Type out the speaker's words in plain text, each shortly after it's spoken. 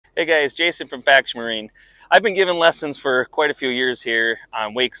Hey guys, Jason from Faction Marine. I've been giving lessons for quite a few years here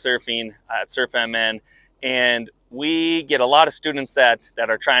on wake surfing at Surf MN, and we get a lot of students that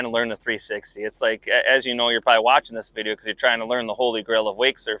are trying to learn the 360. It's like, as you know, you're probably watching this video because you're trying to learn the holy grail of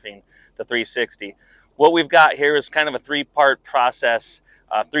wake surfing, the 360. What we've got here is kind of a three-part process,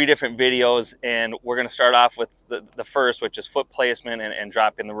 three different videos, and we're going to start off with the first, which is foot placement and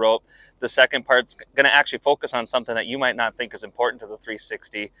dropping the rope. The second part's going to actually focus on something that you might not think is important to the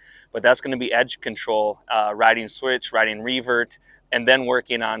 360, but that's going to be edge control, riding switch, riding revert, and then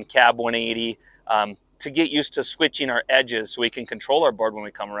working on cab 180 to get used to switching our edges so we can control our board when we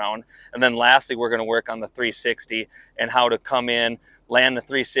come around. And then lastly, we're going to work on the 360 and how to come in, land the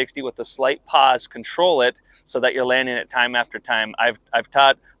 360 with a slight pause, control it so that you're landing it time after time. I've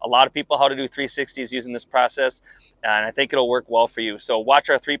taught a lot of people how to do 360s using this process, and I think it'll work well for you. So watch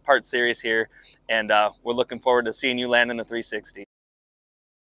our three-part series here, and we're looking forward to seeing you land in the 360.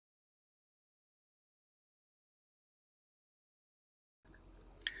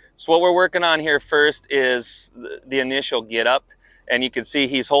 So what we're working on here first is the initial get up, and you can see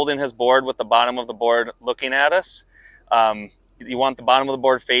he's holding his board with the bottom of the board looking at us. You want the bottom of the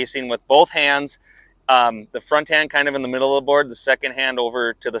board facing with both hands, the front hand kind of in the middle of the board, the second hand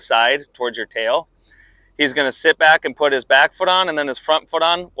over to the side towards your tail. He's going to sit back and put his back foot on and then his front foot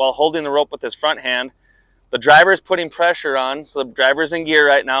on while holding the rope with his front hand. The driver is putting pressure on, so the driver's in gear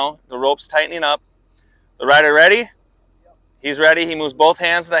right now. The rope's tightening up. The rider ready? He's ready. He moves both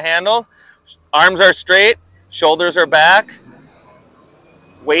hands to the handle. Arms are straight. Shoulders are back.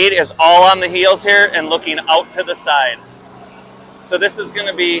 Weight is all on the heels here and looking out to the side. So this is going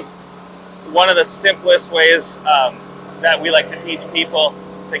to be one of the simplest ways that we like to teach people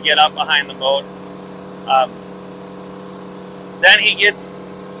to get up behind the boat. Then he gets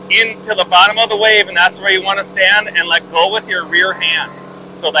into the bottom of the wave, and that's where you want to stand and let go with your rear hand.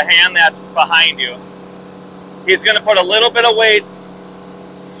 So the hand that's behind you. He's going to put a little bit of weight,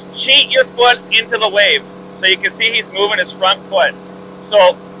 cheat your foot into the wave. So you can see he's moving his front foot.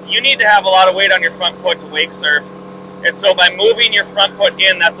 So you need to have a lot of weight on your front foot to wake surf. And so by moving your front foot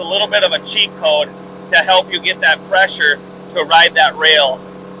in, that's a little bit of a cheat code to help you get that pressure to ride that rail.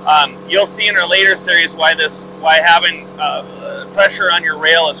 You'll see in our later series why having pressure on your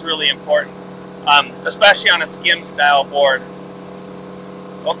rail is really important, especially on a skim style board.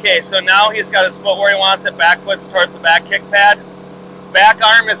 Okay, so now he's got his foot where he wants it, back foot's towards the back kick pad. Back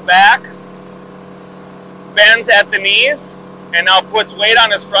arm is back, bends at the knees, and now puts weight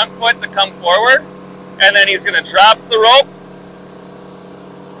on his front foot to come forward. And then he's going to drop the rope,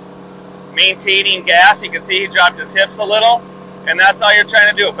 maintaining gas. You can see he dropped his hips a little, and that's all you're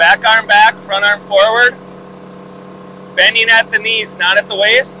trying to do. Back arm back, front arm forward, bending at the knees, not at the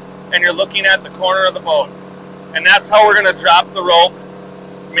waist, and you're looking at the corner of the boat. And that's how we're going to drop the rope,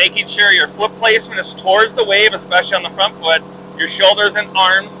 making sure your foot placement is towards the wave, especially on the front foot. Your shoulders and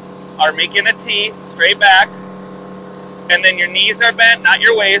arms are making a T, straight back, and then your knees are bent, not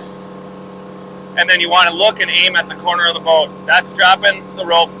your waist. And then you want to look and aim at the corner of the boat. That's dropping the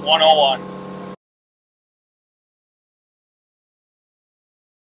rope 101.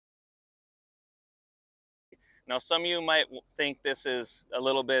 Now some of you might think this is a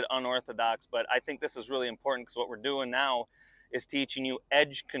little bit unorthodox, but I think this is really important because what we're doing now is teaching you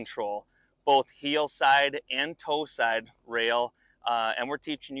edge control, both heel side and toe side rail, and we're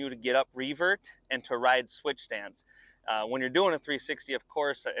teaching you to get up revert and to ride switch stance. When you're doing a 360, of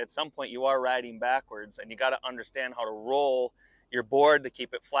course, at some point you are riding backwards, and you got to understand how to roll your board to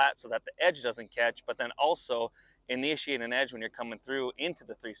keep it flat so that the edge doesn't catch, but then also initiate an edge when you're coming through into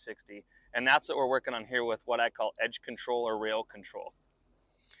the 360. And that's what we're working on here with what I call edge control or rail control.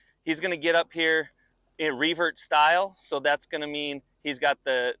 He's going to get up here in revert style, so that's going to mean he's got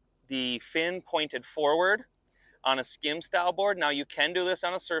the fin pointed forward on a skim style board. Now you can do this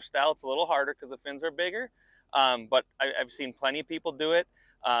on a surf style. It's a little harder because the fins are bigger. But I've seen plenty of people do it,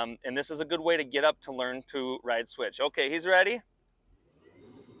 and this is a good way to get up to learn to ride switch. Okay, he's ready.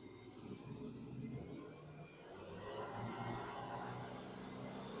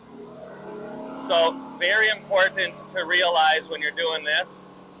 So very important to realize when you're doing this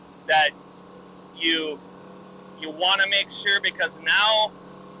that you want to make sure, because now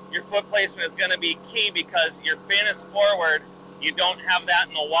your foot placement is going to be key because your fin is forward. You don't have that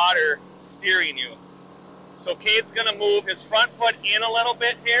in the water steering you. So Cade's going to move his front foot in a little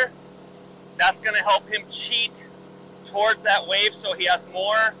bit here. That's going to help him cheat towards that wave so he has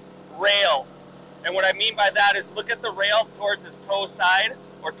more rail. And what I mean by that is look at the rail towards his toe side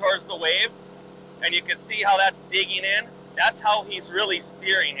or towards the wave, and you can see how that's digging in. That's how he's really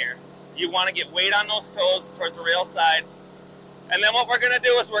steering here. You want to get weight on those toes towards the rail side, And then what we're gonna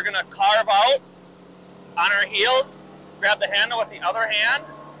do is we're gonna carve out on our heels, grab the handle with the other hand,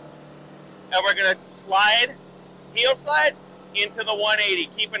 and we're gonna slide, heel slide, into the 180,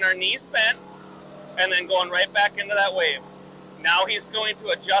 keeping our knees bent, and then going right back into that wave. Now he's going to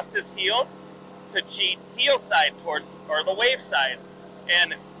adjust his heels to cheat heel side towards, or the wave side.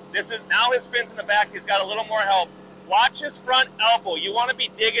 And this is, now his spin's in the back, he's got a little more help. Watch his front elbow. You want to be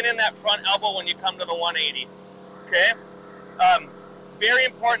digging in that front elbow when you come to the 180, okay? Very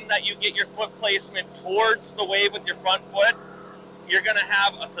important that you get your foot placement towards the wave with your front foot. You're going to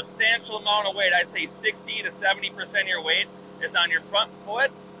have a substantial amount of weight. I'd say 60 to 70% of your weight is on your front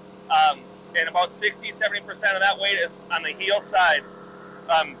foot, and about 60-70% of that weight is on the heel side.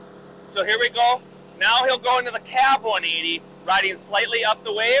 So here we go. Now he'll go into the cab 180, riding slightly up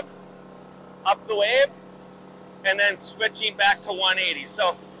the wave, and then switching back to 180.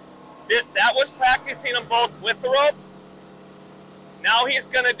 So that was practicing them both with the rope. Now he's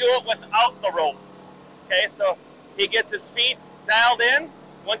going to do it without the rope. Okay, so he gets his feet dialed in.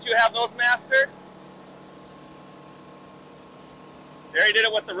 Once you have those mastered, there he did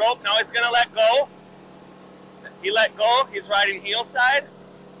it with the rope. Now he's going to let go. He let go. He's riding heel side.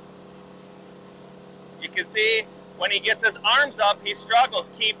 You can see when he gets his arms up, he struggles.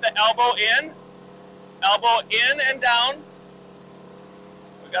 Keep the elbow in and down.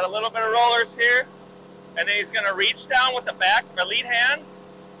 We've got a little bit of rollers here. And then he's going to reach down with the back, or lead hand,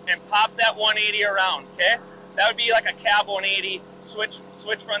 and pop that 180 around, okay? That would be like a cab 180, switch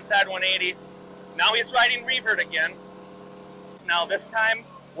front side 180. Now he's riding revert again. Now this time,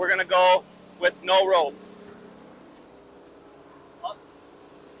 we're going to go with no rope.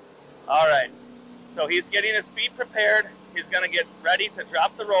 All right, so he's getting his feet prepared. He's going to get ready to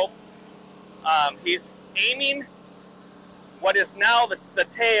drop the rope. He's aiming what is now the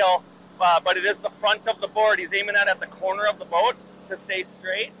tail, but it is the front of the board. He's aiming that at the corner of the boat to stay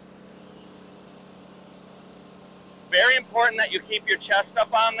straight. Very important that you keep your chest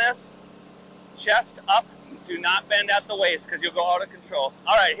up on this. Chest up, do not bend at the waist because you'll go out of control.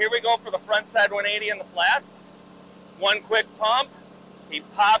 All right, here we go for the front side 180 in the flats. One quick pump. He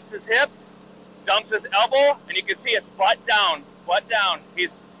pops his hips, dumps his elbow, and you can see it's butt down, butt down.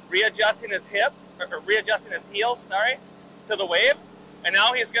 He's readjusting his hip, or readjusting his heels, sorry, to the wave. And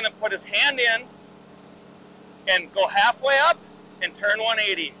now he's going to put his hand in and go halfway up and turn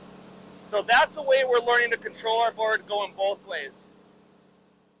 180. So that's the way we're learning to control our board going both ways.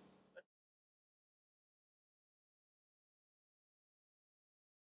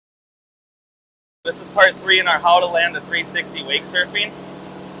 This is part 3 in our How to Land the 360 Wake Surfing.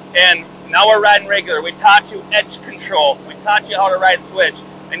 And now we're riding regular. We taught you edge control. We taught you how to ride switch.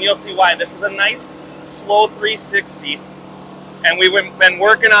 And you'll see why. This is a nice, slow 360. And we've been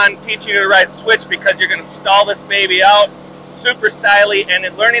working on teaching you to ride switch because you're going to stall this baby out super styly,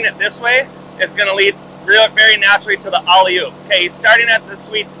 and learning it this way is going to lead very naturally to the alley-oop. Okay, he's starting at the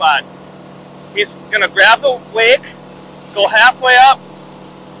sweet spot. He's going to grab the wake, go halfway up,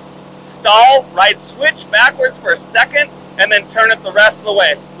 stall, ride switch backwards for a second, and then turn it the rest of the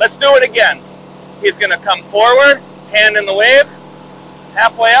way. Let's do it again. He's going to come forward, hand in the wave,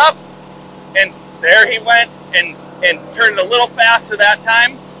 halfway up, and there he went, and turned a little faster that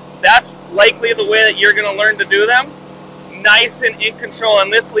time. That's likely the way that you're going to learn to do them. Nice and in control,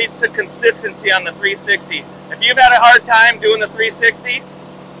 and this leads to consistency on the 360. If you've had a hard time doing the 360,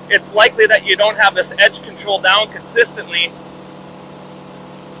 it's likely that you don't have this edge control down consistently.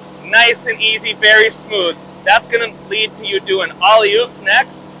 Nice and easy, very smooth. That's going to lead to you doing alley-oops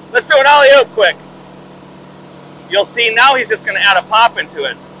next. Let's do an alley-oop quick. You'll see now he's just going to add a pop into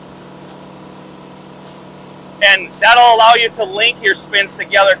it. And that'll allow you to link your spins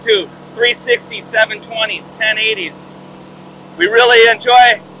together too. 360s, 720s, 1080s. We really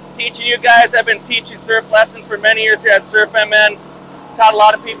enjoy teaching you guys. I've been teaching surf lessons for many years here at Surf MN. Taught a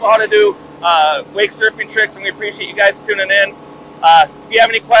lot of people how to do wake surfing tricks, and we appreciate you guys tuning in. If you have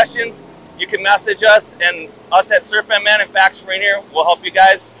any questions, you can message us, and us at Surf MN and Faction Marine here will help you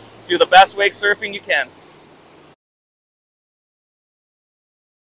guys do the best wake surfing you can.